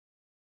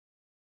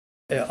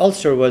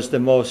Ulster was the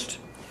most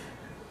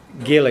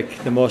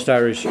Gaelic, the most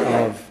Irish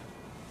of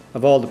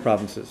all the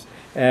provinces,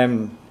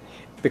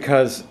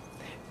 because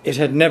it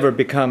had never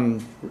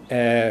become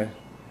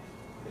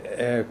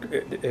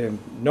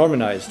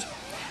Normanized.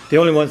 The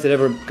only ones that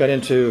ever got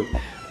into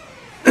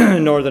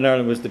Northern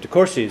Ireland was the de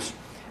Courcys,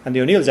 and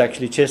the O'Neills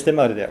actually chased them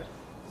out of there.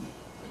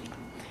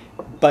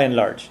 By and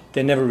large,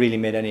 they never really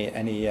made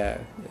any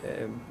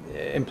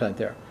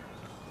impression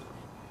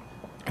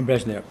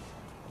there.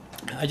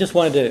 I just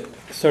wanted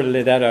to sort of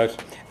lay that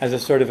out as a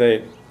sort of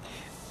a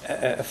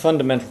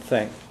fundamental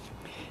thing.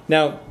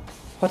 Now,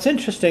 what's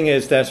interesting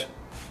is that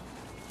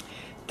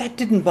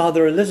didn't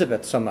bother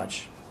Elizabeth so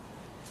much.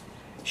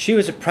 She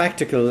was a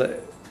practical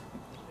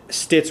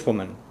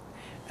stateswoman,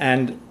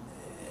 and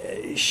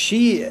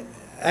she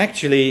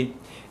actually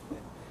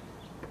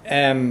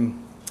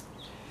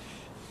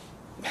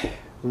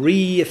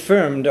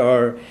reaffirmed,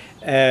 or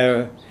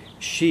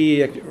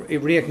she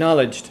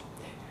re-acknowledged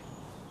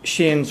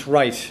Shane's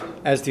right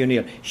as the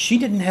O'Neill. She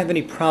didn't have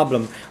any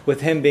problem with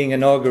him being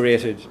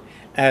inaugurated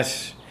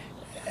at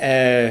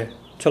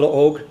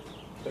Tullahogue.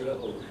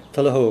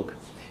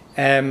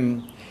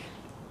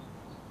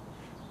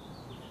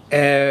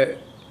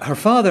 Her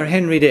father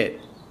Henry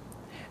did,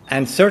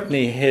 and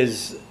certainly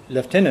his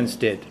lieutenants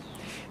did.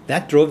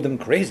 That drove them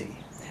crazy,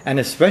 and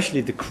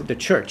especially the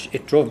church.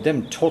 It drove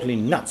them totally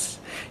nuts.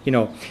 You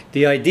know,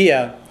 the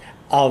idea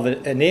of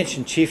an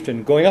ancient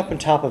chieftain going up on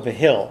top of a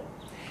hill,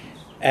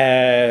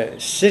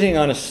 sitting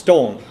on a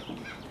stone,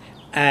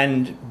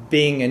 and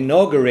being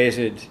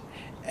inaugurated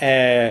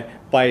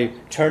by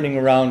turning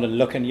around and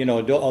looking, you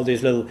know, all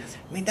these little...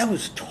 I mean, that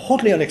was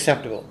totally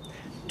unacceptable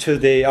to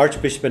the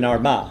Archbishop in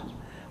Armagh,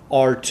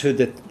 or to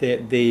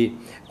the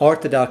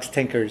Orthodox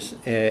thinkers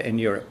in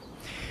Europe.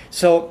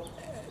 So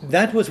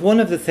that was one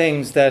of the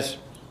things that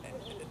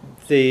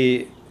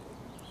the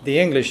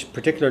English,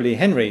 particularly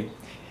Henry,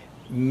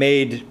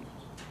 made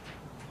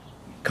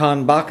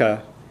Con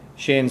Baca,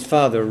 Shane's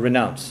father,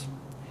 renounce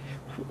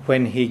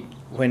when he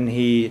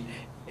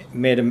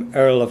made him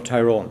Earl of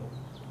Tyrone.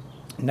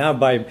 Now,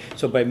 by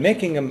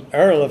making him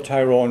Earl of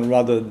Tyrone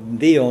rather than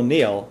the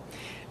O'Neill,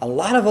 a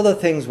lot of other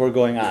things were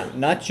going on.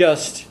 Not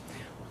just,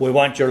 we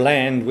want your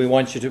land, we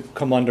want you to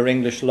come under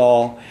English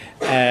law,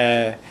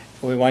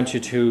 we want you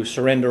to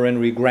surrender and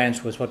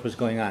re-grant, was what was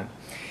going on.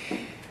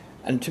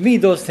 And to me,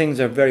 those things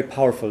are very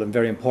powerful and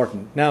very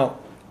important. Now,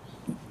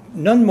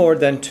 none more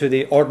than to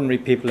the ordinary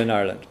people in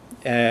Ireland.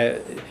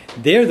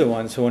 They're the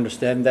ones who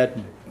understand that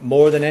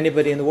more than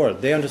anybody in the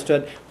world. They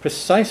understood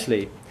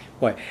precisely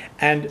why.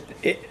 And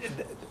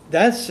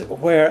that's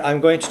where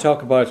I'm going to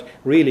talk about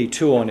really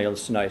two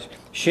O'Neills tonight,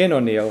 Shane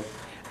O'Neill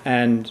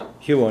and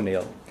Hugh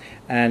O'Neill.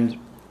 And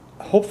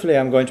hopefully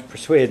I'm going to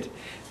persuade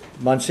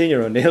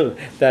Monsignor O'Neill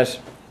that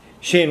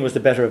Shane was the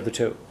better of the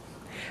two.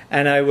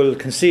 And I will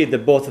concede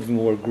that both of them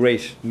were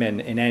great men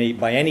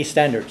by any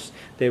standards.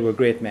 They were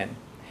great men.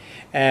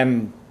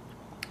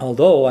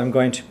 Although I'm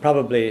going to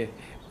probably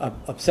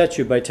upset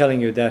you by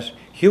telling you that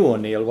Hugh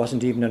O'Neill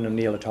wasn't even an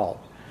O'Neill at all.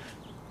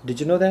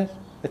 Did you know that?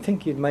 I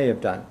think you may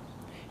have done.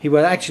 He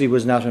actually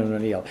was not an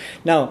O'Neill.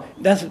 Now,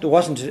 that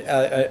wasn't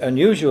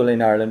unusual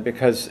in Ireland,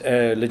 because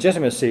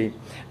legitimacy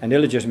and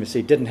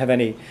illegitimacy didn't have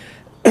any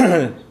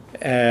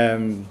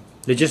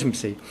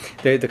legitimacy.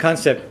 The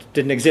concept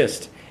didn't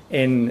exist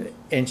in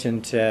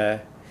ancient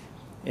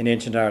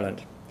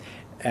Ireland,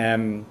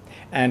 and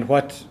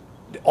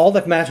all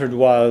that mattered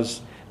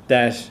was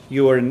that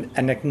you were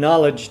an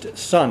acknowledged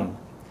son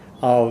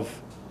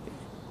of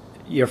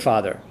your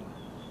father.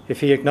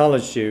 If he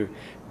acknowledged you,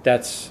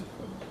 that's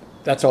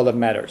all that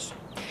matters.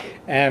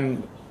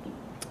 And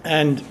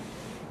in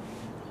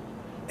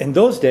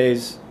those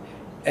days,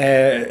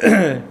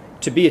 to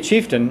be a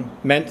chieftain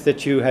meant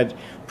that you had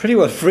pretty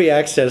well free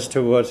access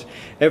to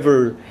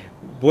whatever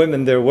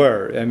women there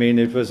were. I mean,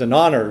 it was an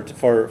honor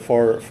for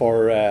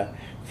a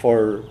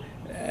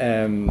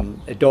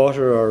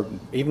daughter or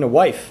even a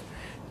wife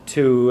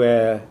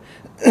to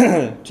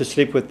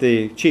sleep with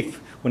the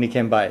chief when he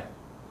came by.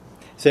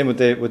 Same with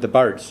the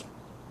bards.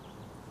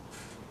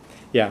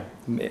 Yeah,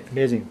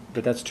 amazing,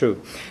 but that's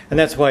true. And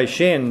that's why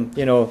Shane,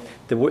 you know,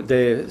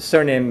 the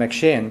surname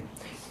McShane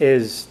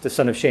is the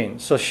son of Shane.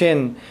 So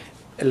Shane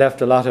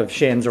left a lot of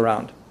Shanes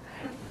around,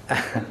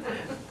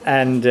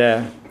 and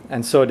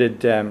so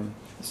did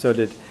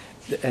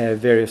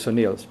various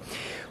O'Neills.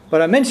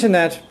 But I mention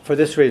that for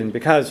this reason,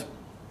 because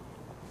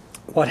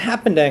what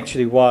happened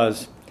actually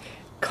was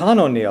Con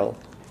O'Neill,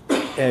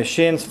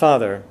 Shane's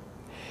father,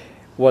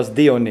 was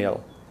the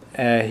O'Neill.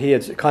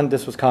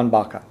 This was Con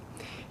Baca.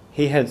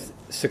 He had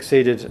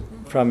succeeded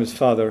from his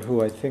father,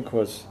 who I think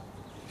was,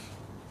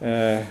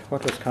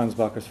 what was Con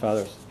Baca's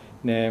father's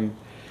name?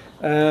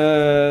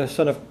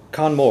 Son of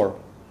Con Mór,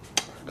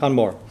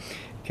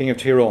 King of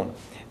Tyrone,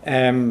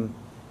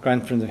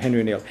 grandson of Henry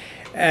O'Neill.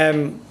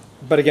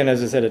 But again,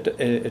 as I said,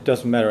 it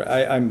doesn't matter.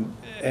 I'm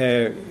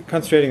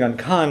concentrating on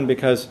Con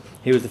because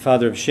he was the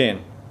father of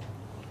Shane.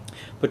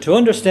 But to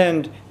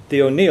understand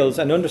the O'Neills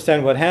and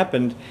understand what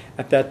happened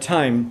at that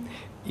time,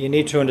 you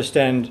need to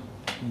understand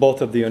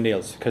both of the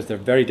O'Neills, because they're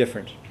very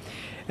different.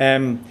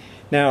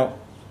 Now,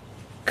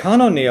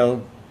 Con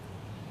O'Neill,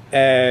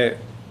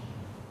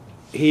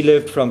 he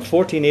lived from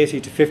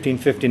 1480 to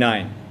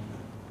 1559.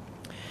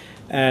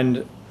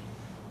 And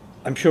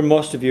I'm sure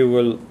most of you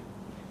will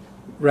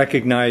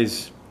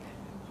recognize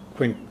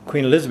when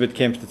Queen Elizabeth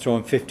came to the throne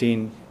in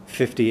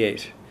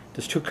 1558.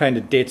 There's two kind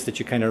of dates that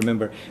you kind of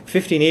remember.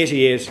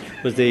 1588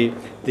 was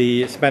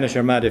the Spanish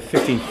Armada.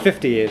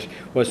 1558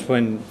 was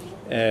when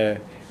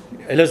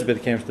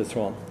Elizabeth came to the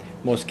throne.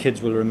 Most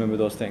kids will remember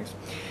those things.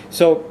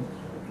 So,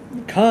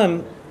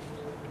 Con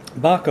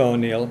Baca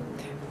O'Neill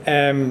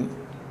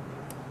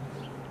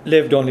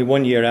lived only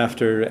 1 year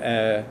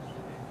after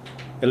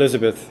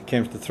Elizabeth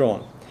came to the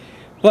throne.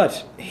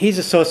 But he's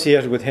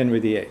associated with Henry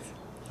VIII,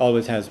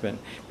 always has been,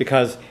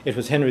 because it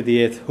was Henry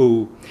VIII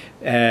who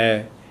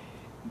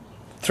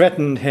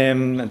threatened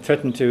him and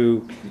threatened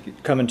to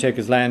come and take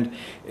his land.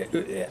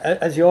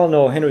 As you all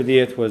know, Henry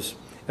VIII was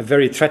a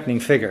very threatening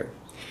figure.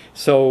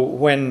 So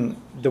when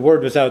the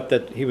word was out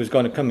that he was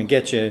going to come and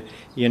get you,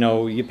 you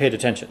know, you paid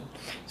attention.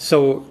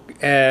 So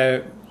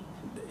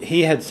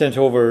he had sent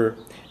over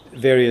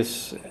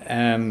various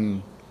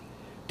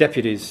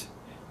deputies.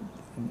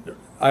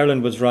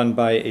 Ireland was run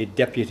by a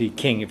deputy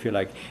king, if you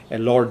like, a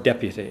Lord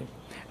Deputy,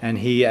 and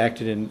he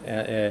acted in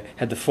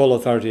had the full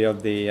authority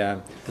of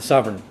the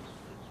sovereign.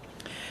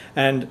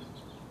 And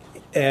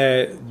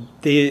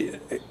the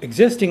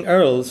existing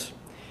earls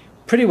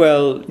pretty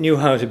well knew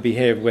how to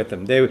behave with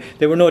them.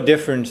 They were no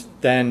different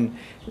than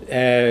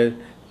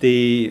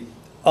the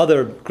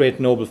other great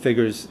noble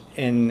figures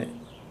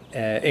in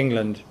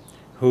England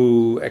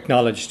who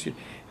acknowledged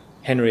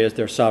Henry as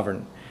their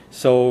sovereign.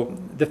 So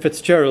the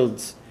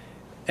Fitzgeralds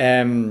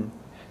didn't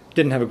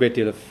have a great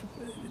deal of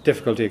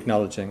difficulty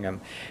acknowledging him,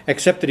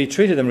 except that he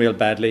treated them real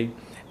badly,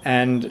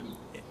 and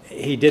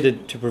he did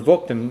it to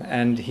provoke them,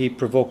 and he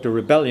provoked a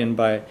rebellion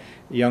by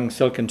young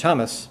Silken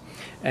Thomas,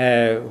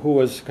 who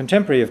was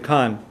contemporary of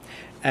Con,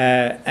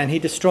 and he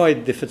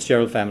destroyed the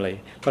Fitzgerald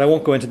family. But I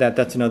won't go into that,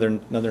 that's another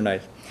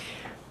night.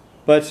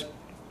 But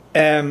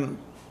now,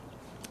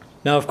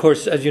 of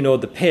course, as you know,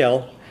 the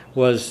Pale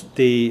was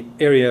the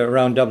area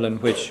around Dublin,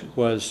 which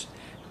was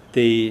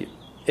the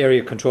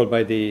area controlled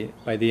by the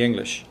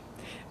English,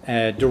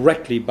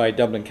 directly by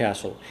Dublin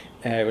Castle.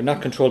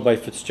 Not controlled by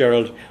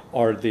Fitzgerald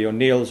or the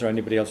O'Neills or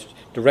anybody else,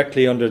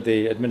 directly under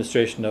the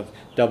administration of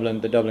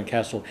Dublin, the Dublin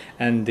Castle,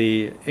 and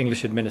the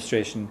English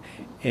administration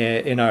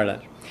in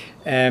Ireland.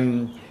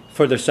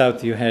 Further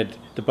south you had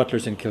the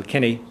Butlers in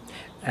Kilkenny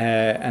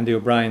and the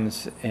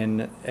O'Briens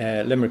in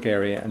Limerick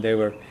area, and they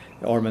were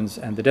the Ormonds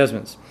and the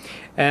Desmonds.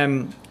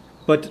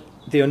 But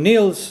the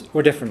O'Neills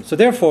were different. So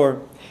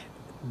therefore,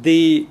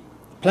 the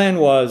plan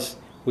was,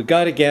 we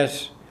got to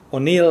get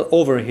O'Neill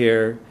over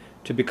here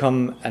to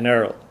become an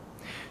earl.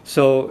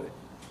 So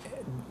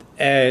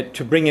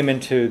to bring him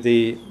into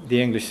the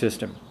English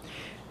system.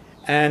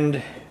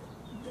 And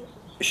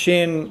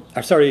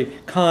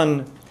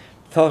Con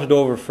thought it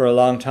over for a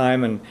long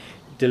time and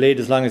delayed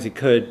as long as he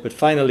could, but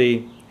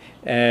finally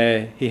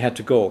he had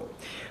to go.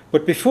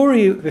 But before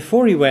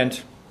he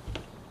went,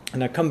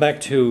 and I come back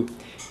to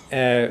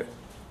an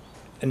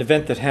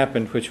event that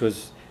happened, which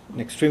was an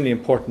extremely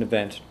important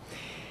event.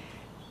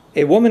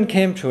 A woman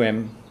came to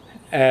him,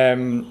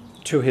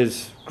 to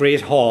his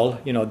great hall.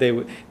 You know, they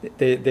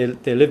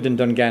lived in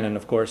Dungannon,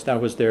 of course. That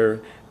was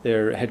their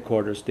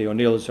headquarters. The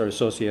O'Neills are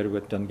associated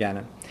with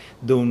Dungannon.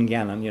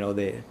 Dungannon, you know,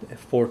 the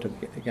fort of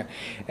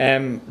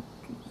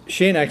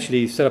Shane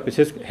actually set up his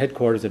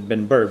headquarters at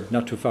Benburb,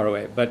 not too far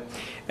away. But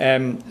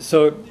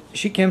so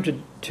she came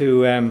to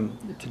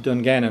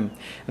Dungannon,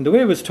 and the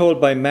way it was told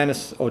by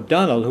Manus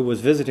O'Donnell, who was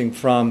visiting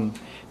from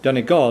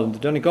Donegal. The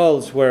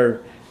Donegal's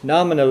were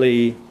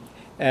nominally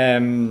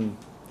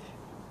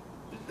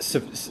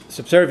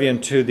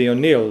subservient to the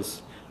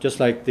O'Neills, just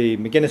like the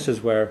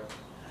McGuinnesses were.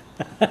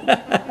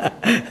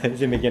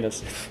 The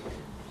McGuinness.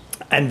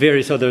 And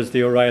various others,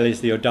 the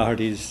O'Reillys, the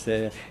O'Dohertys,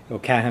 the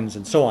O'Cahans,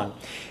 and so on.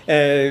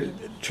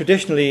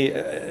 Traditionally,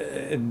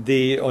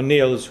 the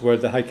O'Neills were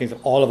the High Kings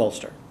of all of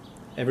Ulster.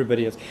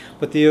 Everybody else.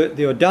 But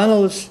the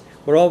O'Donnells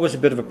were always a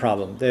bit of a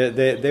problem.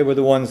 They were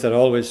the ones that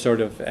always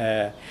sort of...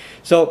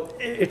 so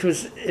it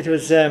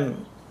was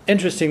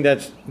interesting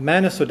that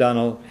Manus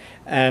O'Donnell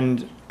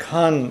and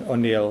Con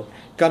O'Neill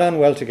got on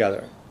well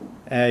together.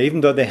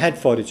 Even though they had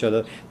fought each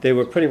other, they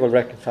were pretty well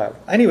reconciled.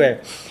 Anyway,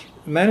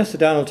 Manus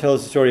O'Donnell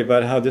tells the story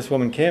about how this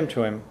woman came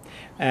to him,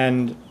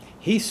 and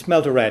he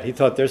smelt a rat. He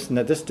thought, this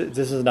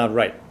is not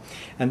right.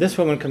 And this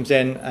woman comes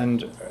in,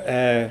 and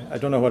I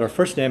don't know what her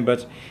first name,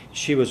 but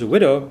she was a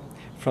widow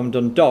from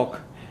Dundalk.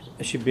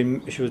 She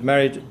was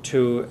married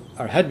to,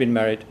 or had been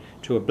married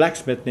to, a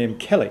blacksmith named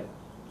Kelly.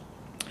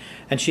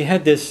 And she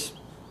had this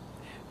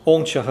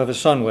Onshach of a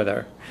son with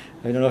her.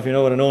 I don't know if you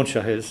know what an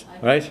Onshach is,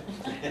 right?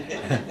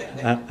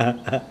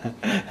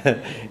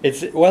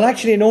 Well,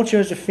 actually, an Onshach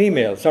is a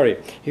female. Sorry,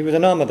 he was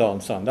an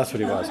Amadan son. That's what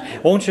he was.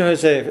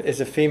 Onshach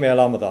is a female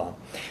Amadan,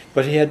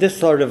 but he had this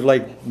sort of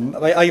like,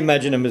 I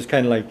imagine him as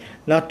kind of like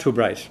not too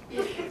bright.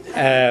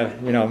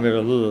 You know, maybe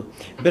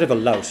a bit of a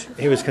lout.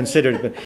 He was considered.